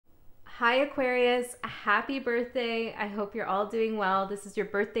Hi Aquarius, happy birthday. I hope you're all doing well. This is your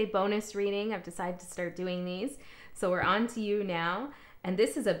birthday bonus reading. I've decided to start doing these. So we're on to you now. And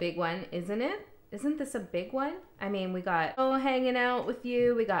this is a big one, isn't it? Isn't this a big one? I mean, we got hanging out with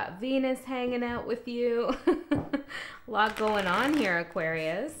you. We got Venus hanging out with you. A lot going on here,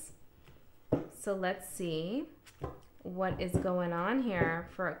 Aquarius. So let's see what is going on here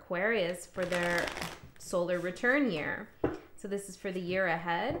for Aquarius for their solar return year. So this is for the year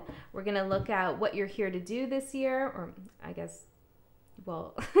ahead. We're going to look at what you're here to do this year, or I guess,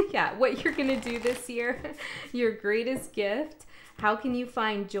 well, yeah, what you're going to do this year, your greatest gift, how can you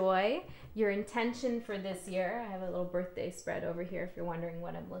find joy, your intention for this year. I have a little birthday spread over here if you're wondering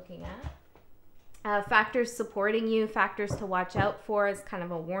what I'm looking at. Factors supporting you, factors to watch out for as kind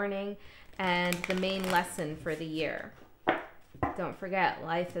of a warning, and the main lesson for the year. Don't forget,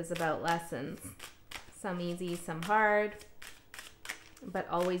 life is about lessons. Some easy, some hard, but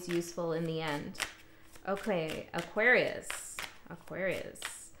always useful in the end. Okay, Aquarius.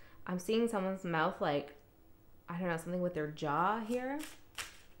 Aquarius. I'm seeing someone's mouth like, I don't know, something with their jaw here.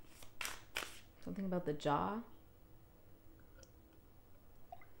 Something about the jaw.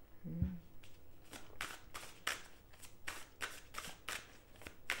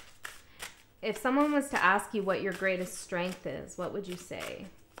 If someone was to ask you what your greatest strength is, what would you say?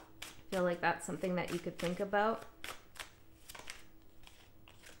 I feel like that's something that you could think about.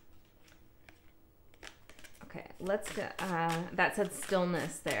 Okay, let's go. That said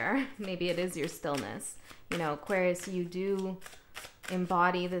stillness there. Maybe it is your stillness. You know, Aquarius, you do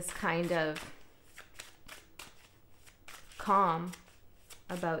embody this kind of calm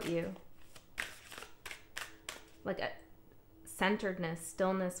about you. Like a centeredness,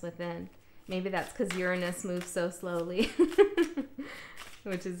 stillness within. Maybe that's because Uranus moves so slowly,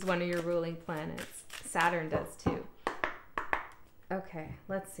 which is one of your ruling planets. Saturn does too. Okay,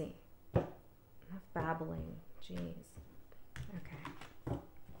 let's see. Enough babbling. Jeez. Okay.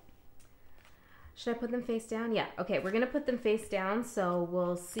 Should I put them face down? Yeah. Okay, we're going to put them face down, so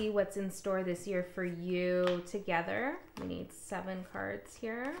we'll see what's in store this year for you together. We need 7 cards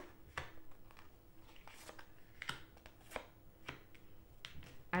here.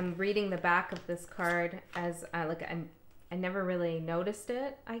 I'm reading the back of this card as I never really noticed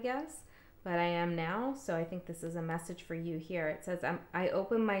it, I guess, but I am now. So I think this is a message for you here. It says, I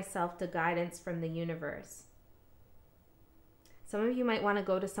open myself to guidance from the universe. Some of you might want to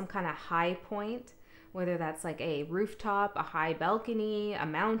go to some kind of high point, whether that's like a rooftop, a high balcony, a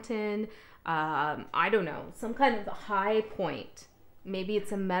mountain, I don't know, some kind of high point. Maybe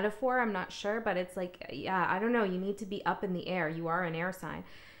it's a metaphor, I'm not sure, but it's like, yeah, I don't know, you need to be up in the air. You are an air sign.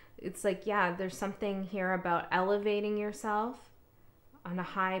 It's like, yeah, there's something here about elevating yourself on a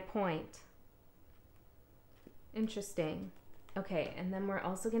high point. Interesting. Okay, and then we're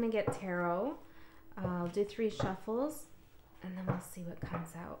also going to get tarot. I'll do 3 shuffles, and then we'll see what comes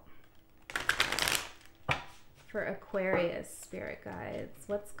out. For Aquarius, spirit guides,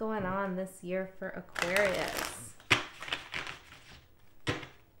 what's going on this year for Aquarius?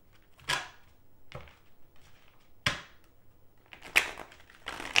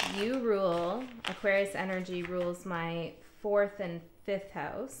 You rule, Aquarius energy rules my 4th and 5th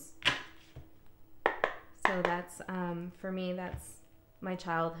house. So that's, for me, that's my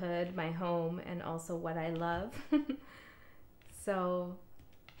childhood, my home, and also what I love. So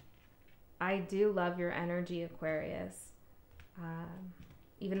I do love your energy, Aquarius.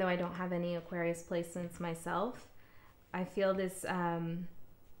 Even though I don't have any Aquarius placements myself, I feel this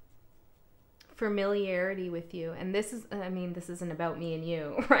familiarity with you. And this is, I mean, this isn't about me and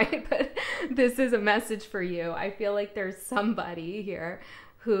you, right? But this is a message for you. I feel like there's somebody here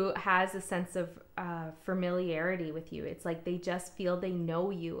who has a sense of familiarity with you. It's like they just feel they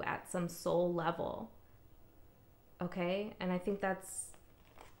know you at some soul level. Okay? And I think that's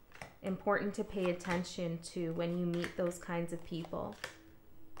important to pay attention to when you meet those kinds of people.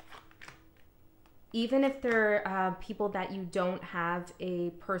 Even if they're people that you don't have a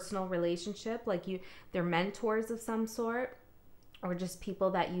personal relationship, like they're mentors of some sort, or just people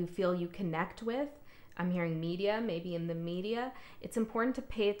that you feel you connect with. I'm hearing media, maybe in the media. It's important to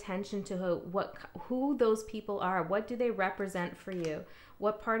pay attention to who those people are. What do they represent for you?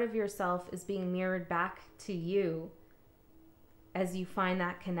 What part of yourself is being mirrored back to you as you find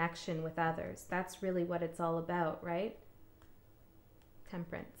that connection with others? That's really what it's all about, right?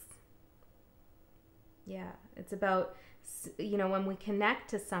 Temperance. Yeah, it's about, you know, when we connect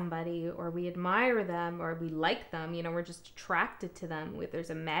to somebody or we admire them or we like them, you know, we're just attracted to them.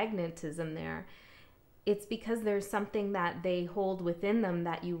 There's a magnetism there. It's because there's something that they hold within them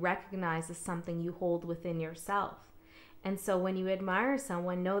that you recognize as something you hold within yourself. And so when you admire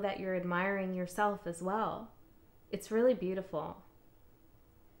someone, know that you're admiring yourself as well. It's really beautiful.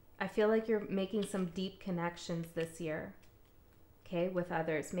 I feel like you're making some deep connections this year, okay, with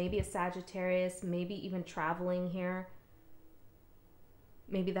others. Maybe a Sagittarius, maybe even traveling here.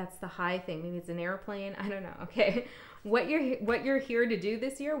 Maybe that's the high thing. Maybe it's an airplane. I don't know, okay. What you're here to do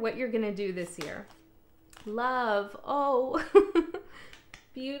this year, what you're going to do this year. Love. Oh,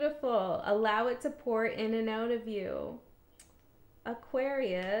 beautiful. Allow it to pour in and out of you.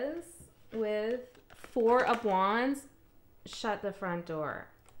 Aquarius with 4 of Wands. Shut the front door.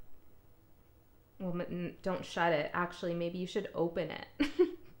 Well, don't shut it. Actually, maybe you should open it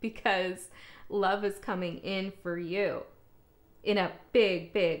because love is coming in for you in a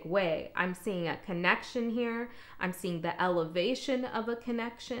big, big way. I'm seeing a connection here. I'm seeing the elevation of a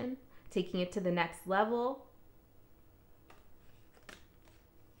connection, taking it to the next level.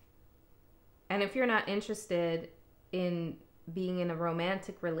 And if you're not interested in being in a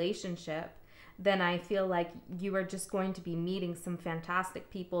romantic relationship, then I feel like you are just going to be meeting some fantastic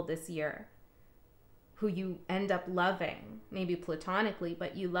people this year who you end up loving, maybe platonically,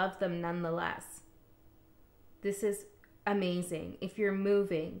 but you love them nonetheless. This is amazing. If you're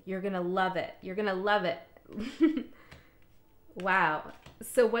moving, you're going to love it. You're going to love it. Wow.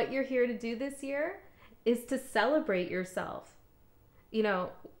 So what you're here to do this year is to celebrate yourself. You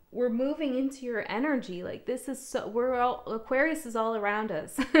know, we're moving into your energy. Like this is so, Aquarius is all around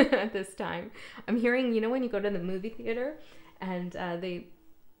us at this time. I'm hearing, you know, when you go to the movie theater and they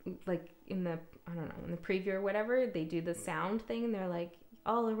like in the, I don't know, in the preview or whatever, they do the sound thing and they're like,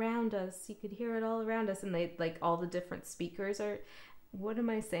 all around us. You could hear it all around us. And they like all the different speakers are, what am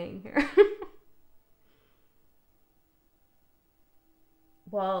I saying here?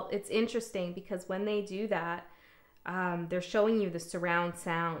 Well, it's interesting because when they do that, they're showing you the surround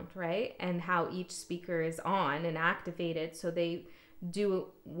sound, right? And how each speaker is on and activated. So they do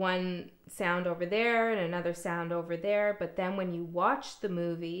one sound over there and another sound over there. But then when you watch the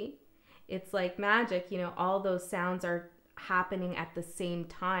movie, it's like magic, you know, all those sounds are happening at the same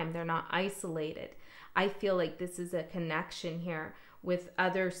time. They're not isolated. I feel like this is a connection here with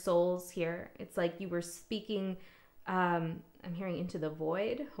other souls here. It's like you were speaking, I'm hearing into the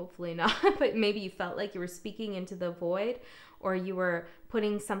void, hopefully not, but maybe you felt like you were speaking into the void, or you were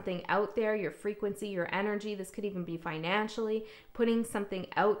putting something out there, your frequency, your energy. This could even be financially, putting something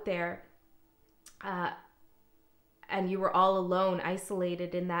out there, and you were all alone,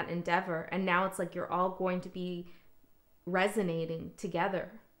 isolated in that endeavor. And now it's like you're all going to be resonating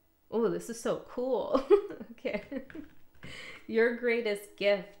together. Oh, this is so cool. Okay. Your greatest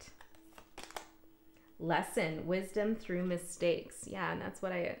gift. Lesson, wisdom through mistakes. Yeah, and that's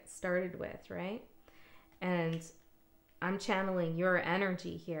what I started with, right? And I'm channeling your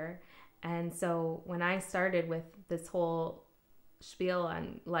energy here. And so when I started with this whole spiel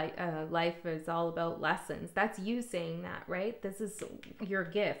on life is all about lessons, that's you saying that, right? This is your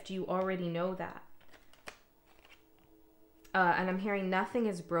gift. You already know that. And I'm hearing nothing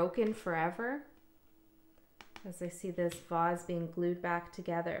is broken forever, as I see this vase being glued back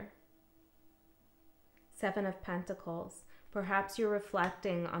together. 7 of Pentacles. Perhaps you're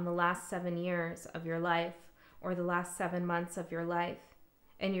reflecting on the last 7 years of your life or the last 7 months of your life,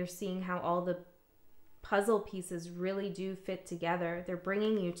 and you're seeing how all the puzzle pieces really do fit together. They're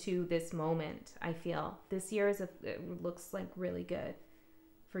bringing you to this moment, I feel. This year it looks like really good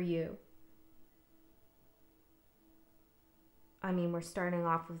for you. I mean, we're starting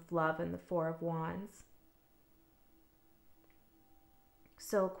off with love and the 4 of Wands.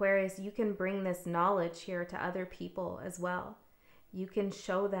 So Aquarius, you can bring this knowledge here to other people as well. You can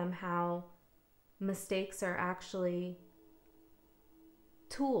show them how mistakes are actually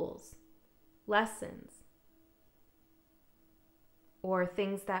tools, lessons, or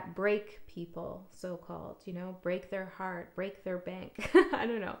things that break people, so-called, you know, break their heart, break their bank. I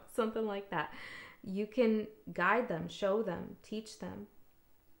don't know, something like that. You can guide them, show them, teach them.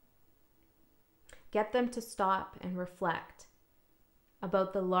 Get them to stop and reflect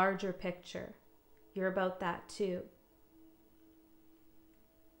about the larger picture. You're about that too.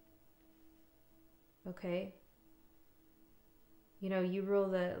 Okay? You know, you rule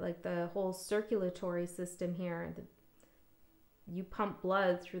the whole circulatory system here. You pump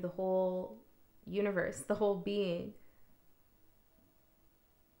blood through the whole universe, the whole being.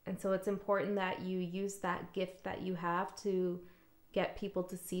 And so it's important that you use that gift that you have to get people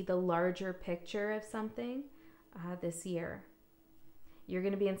to see the larger picture of something this year. You're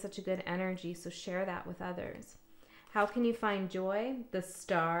going to be in such a good energy, so share that with others. How can you find joy? The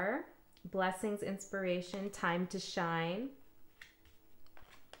Star, blessings, inspiration, time to shine.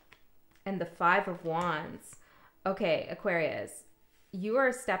 And the 5 of Wands. Okay, Aquarius, you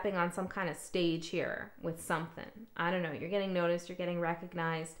are stepping on some kind of stage here with something. I don't know. You're getting noticed. You're getting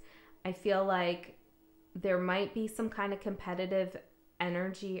recognized. I feel like there might be some kind of competitive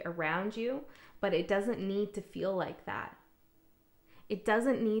energy around you, but it doesn't need to feel like that. It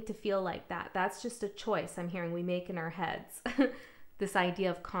doesn't need to feel like that. That's just a choice I'm hearing we make in our heads. This idea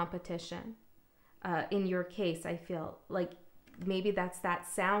of competition. In your case, I feel like maybe that's that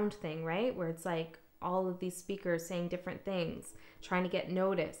sound thing, right? Where it's like all of these speakers saying different things, trying to get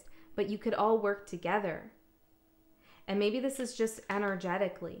noticed, but you could all work together. And maybe this is just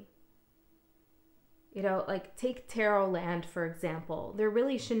energetically. You know, like take tarot land, for example. There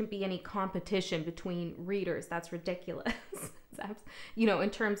really shouldn't be any competition between readers. That's ridiculous. You know, in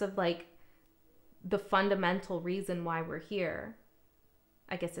terms of like the fundamental reason why we're here.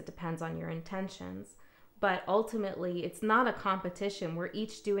 I guess it depends on your intentions. But ultimately, it's not a competition. We're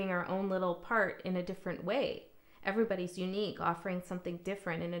each doing our own little part in a different way. Everybody's unique, offering something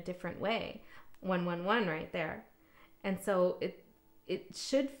different in a different way. 111 right there. And so it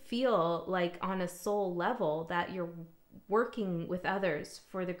should feel like on a soul level that you're working with others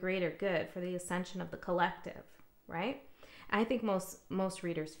for the greater good, for the ascension of the collective, right? I think most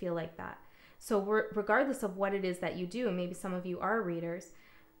readers feel like that. So regardless of what it is that you do, maybe some of you are readers,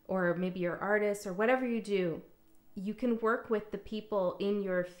 or maybe you're artists, or whatever you do, you can work with the people in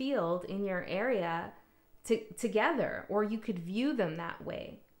your field, in your area, together, or you could view them that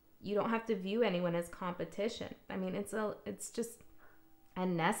way. You don't have to view anyone as competition. I mean, it's just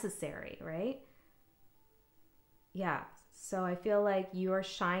unnecessary, right? Yeah. So I feel like you're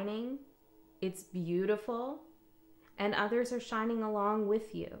shining. It's beautiful. And others are shining along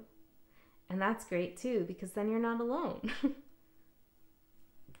with you. And that's great too, because then you're not alone.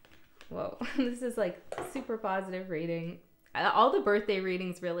 Whoa, this is like super positive reading. All the birthday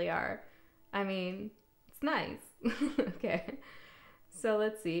readings really are. I mean, it's nice. Okay. So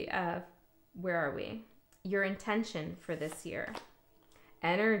let's see. Where are we? Your intention for this year.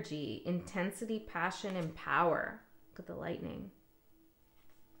 Energy, intensity, passion, and power. Look at the lightning.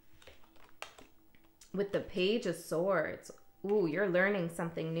 With the Page of Swords. Ooh, you're learning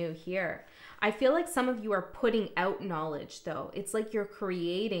something new here. I feel like some of you are putting out knowledge, though. It's like you're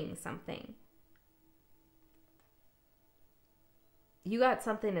creating something. You got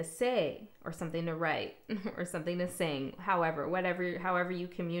something to say, or something to write, or something to sing, however you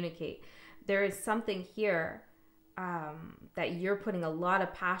communicate. There is something here that you're putting a lot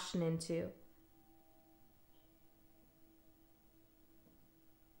of passion into.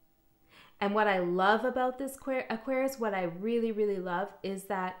 And what I love about this Aquarius, what I really, really love is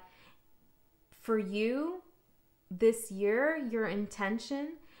that for you this year, your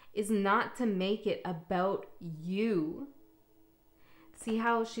intention is not to make it about you. See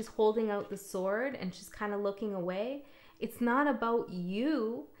how she's holding out the sword and she's kind of looking away? It's not about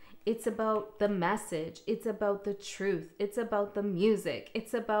you. It's about the message. It's about the truth. It's about the music.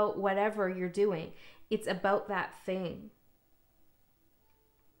 It's about whatever you're doing. It's about that thing.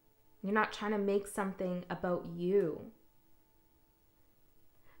 You're not trying to make something about you.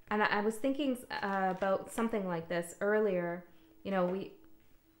 And I was thinking about something like this earlier. You know,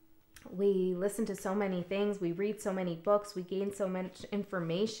 we listen to so many things. We read so many books. We gain so much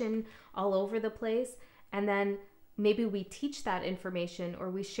information all over the place. And then maybe we teach that information or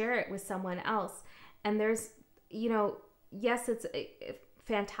we share it with someone else. And there's, you know, yes, it's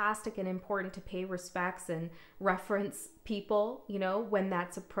fantastic and important to pay respects and reference people, you know, when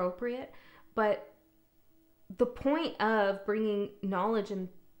that's appropriate. But the point of bringing knowledge into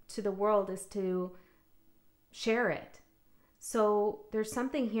the world is to share it. So there's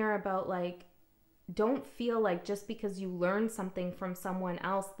something here about like, don't feel like just because you learn something from someone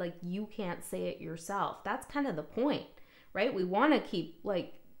else, like you can't say it yourself. That's kind of the point, right? We want to keep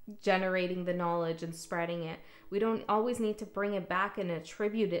like generating the knowledge and spreading it. We don't always need to bring it back and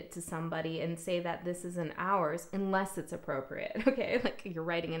attribute it to somebody and say that this isn't ours unless it's appropriate. Okay, like you're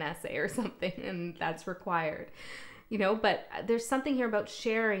writing an essay or something and that's required, you know. But there's something here about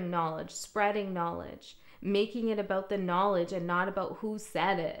sharing knowledge, spreading knowledge, making it about the knowledge and not about who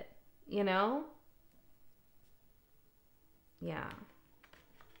said it, you know. Yeah.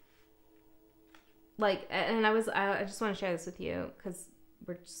 Like, and I just want to share this with you because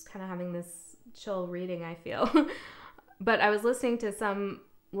we're just kind of having this chill reading, I feel. But I was listening to some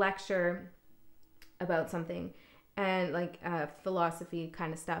lecture about something and like philosophy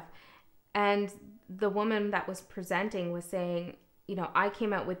kind of stuff. And the woman that was presenting was saying, you know, I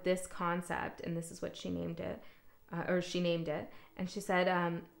came out with this concept and this is what she named it, And she said,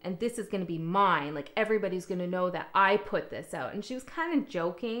 and this is going to be mine. Like everybody's going to know that I put this out. And she was kind of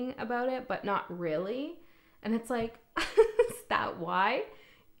joking about it, but not really. And it's like, is that why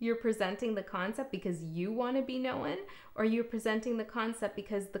you're presenting the concept? Because you want to be known? Or you're presenting the concept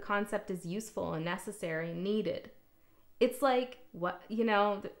because the concept is useful and necessary and needed? It's like, what, you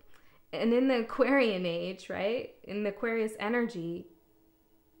know, and in the Aquarian age, right? In the Aquarius energy,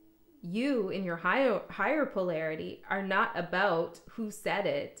 you in your higher polarity are not about who said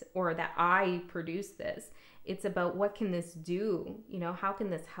it or that I produced this. It's about what can this do? You know, how can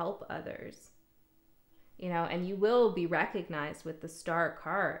this help others? You know, and you will be recognized with the star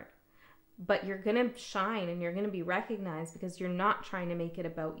card, but you're going to shine and you're going to be recognized because you're not trying to make it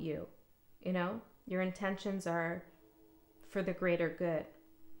about you. You know, your intentions are for the greater good.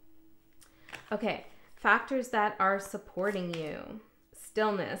 Okay, factors that are supporting you.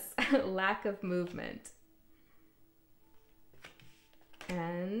 Stillness, lack of movement.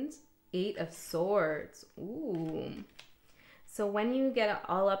 And 8 of Swords. Ooh. So when you get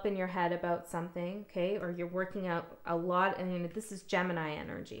all up in your head about something, okay, or you're working out a lot, and this is Gemini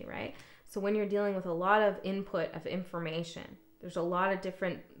energy, right? So when you're dealing with a lot of input of information, there's a lot of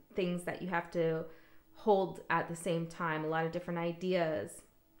different things that you have to hold at the same time, a lot of different ideas,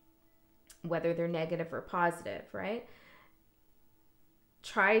 whether they're negative or positive, right?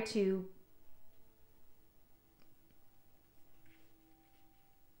 Try to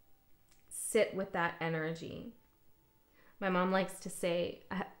sit with that energy. My mom likes to say,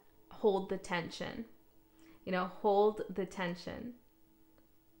 hold the tension. You know, hold the tension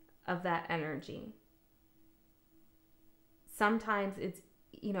of that energy. Sometimes it's,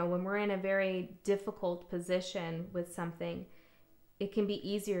 you know, when we're in a very difficult position with something, it can be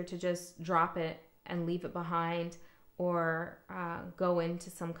easier to just drop it and leave it behind, or go into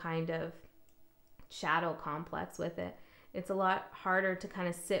some kind of shadow complex with it. It's a lot harder to kind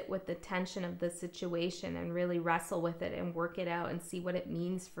of sit with the tension of the situation and really wrestle with it and work it out and see what it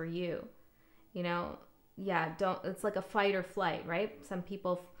means for you. You know, yeah, it's like a fight or flight, right? Some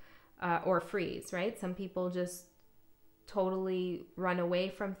people, or freeze, right? Some people just totally run away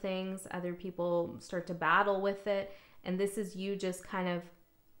from things. Other people start to battle with it. And this is you just kind of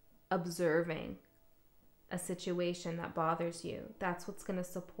observing a situation that bothers you. That's what's going to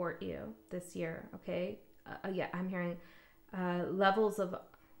support you this year, okay? Yeah, I'm hearing levels of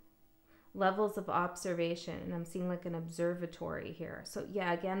observation, and I'm seeing like an observatory here. So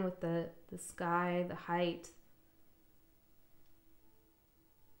yeah, again with the sky, the height,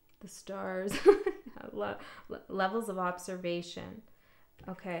 the stars, levels of observation.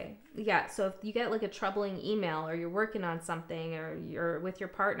 Okay, yeah, so if you get like a troubling email, or you're working on something, or you're with your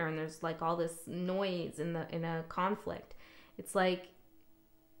partner and there's like all this noise in a conflict, it's like,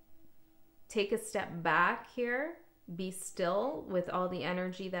 take a step back here, be still with all the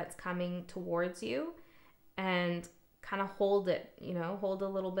energy that's coming towards you, and kind of hold it, you know, hold a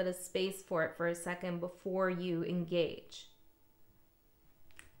little bit of space for it for a second before you engage.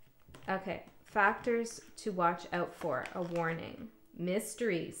 Okay, factors to watch out for, a warning.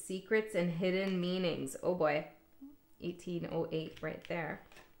 Mysteries, secrets, and hidden meanings. Oh boy, 1808 right there.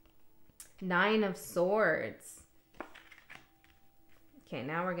 9 of Swords. Okay,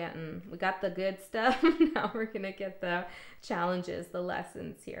 now we got the good stuff. Now we're going to get the challenges, the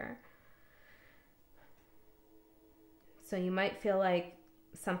lessons here. So you might feel like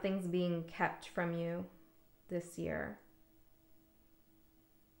something's being kept from you this year.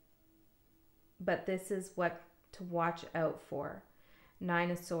 But this is what to watch out for.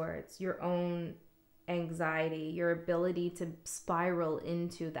 9 of Swords, your own anxiety, your ability to spiral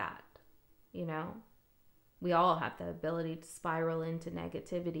into that, you know? We all have the ability to spiral into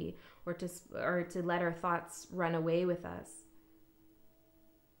negativity, or to let our thoughts run away with us.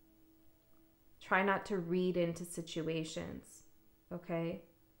 Try not to read into situations, okay?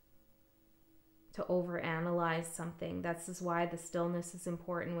 To overanalyze something. This is why the stillness is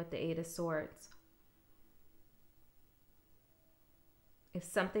important with the 8 of Swords. If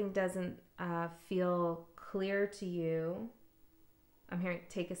something doesn't feel clear to you, I'm hearing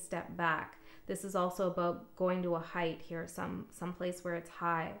take a step back. This is also about going to a height here, some place where it's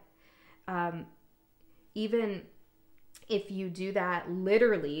high. Even if you do that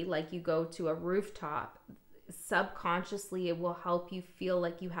literally, like you go to a rooftop, subconsciously it will help you feel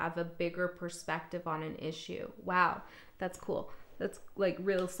like you have a bigger perspective on an issue. Wow, that's cool. That's like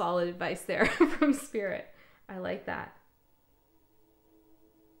real solid advice there from Spirit. I like that.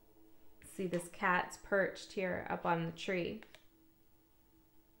 See, this cat's perched here up on the tree.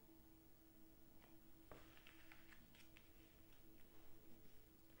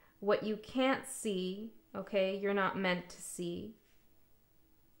 What you can't see, okay, you're not meant to see.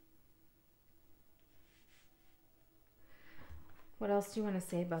 What else do you want to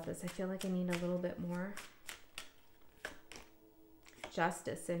say about this? I feel like I need a little bit more.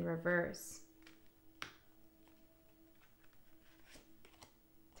 Justice in reverse.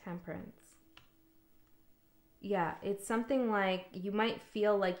 Temperance. Yeah, it's something like you might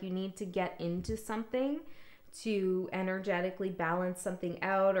feel like you need to get into something to energetically balance something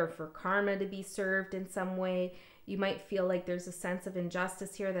out, or for karma to be served in some way. You might feel like there's a sense of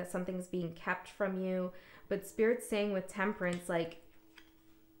injustice here, that something's being kept from you. But Spirit's saying with Temperance, like,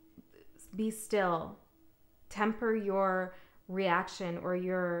 be still. Temper your reaction,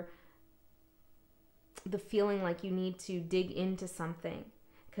 or the feeling like you need to dig into something,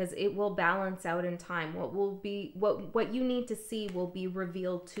 because it will balance out in time. What you need to see will be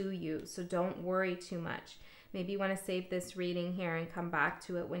revealed to you. So don't worry too much. Maybe you want to save this reading here and come back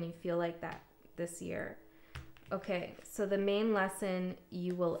to it when you feel like that this year. Okay, so the main lesson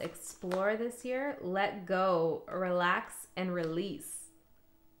you will explore this year: let go, relax, and release.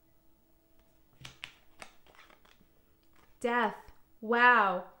 Death.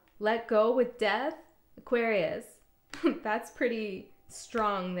 Wow. Let go with death? Aquarius. That's pretty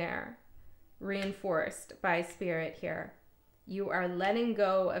strong there. Reinforced by Spirit here. You are letting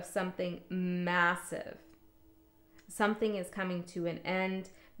go of something massive. Something is coming to an end.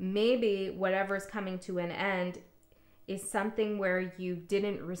 Maybe whatever's coming to an end is something where you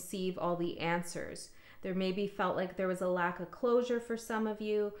didn't receive all the answers. There maybe felt like there was a lack of closure for some of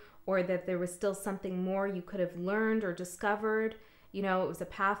you, or that there was still something more you could have learned or discovered. You know, it was a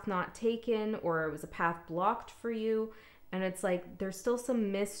path not taken, or it was a path blocked for you. And it's like there's still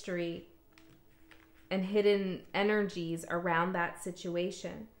some mystery and hidden energies around that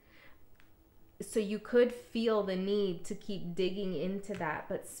situation. So you could feel the need to keep digging into that,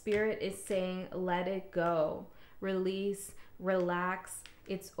 but Spirit is saying, let it go, release, relax.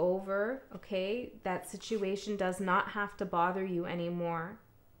 It's over, okay? That situation does not have to bother you anymore.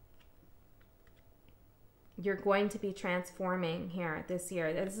 You're going to be transforming here this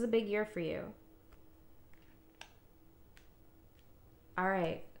year. This is a big year for you. All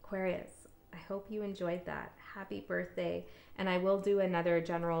right, Aquarius, I hope you enjoyed that. Happy birthday. And I will do another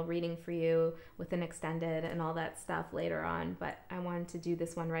general reading for you with an extended and all that stuff later on, but I wanted to do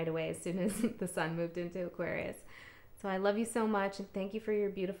this one right away as soon as the sun moved into Aquarius. So I love you so much, and thank you for your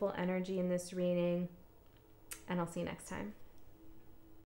beautiful energy in this reading, and I'll see you next time.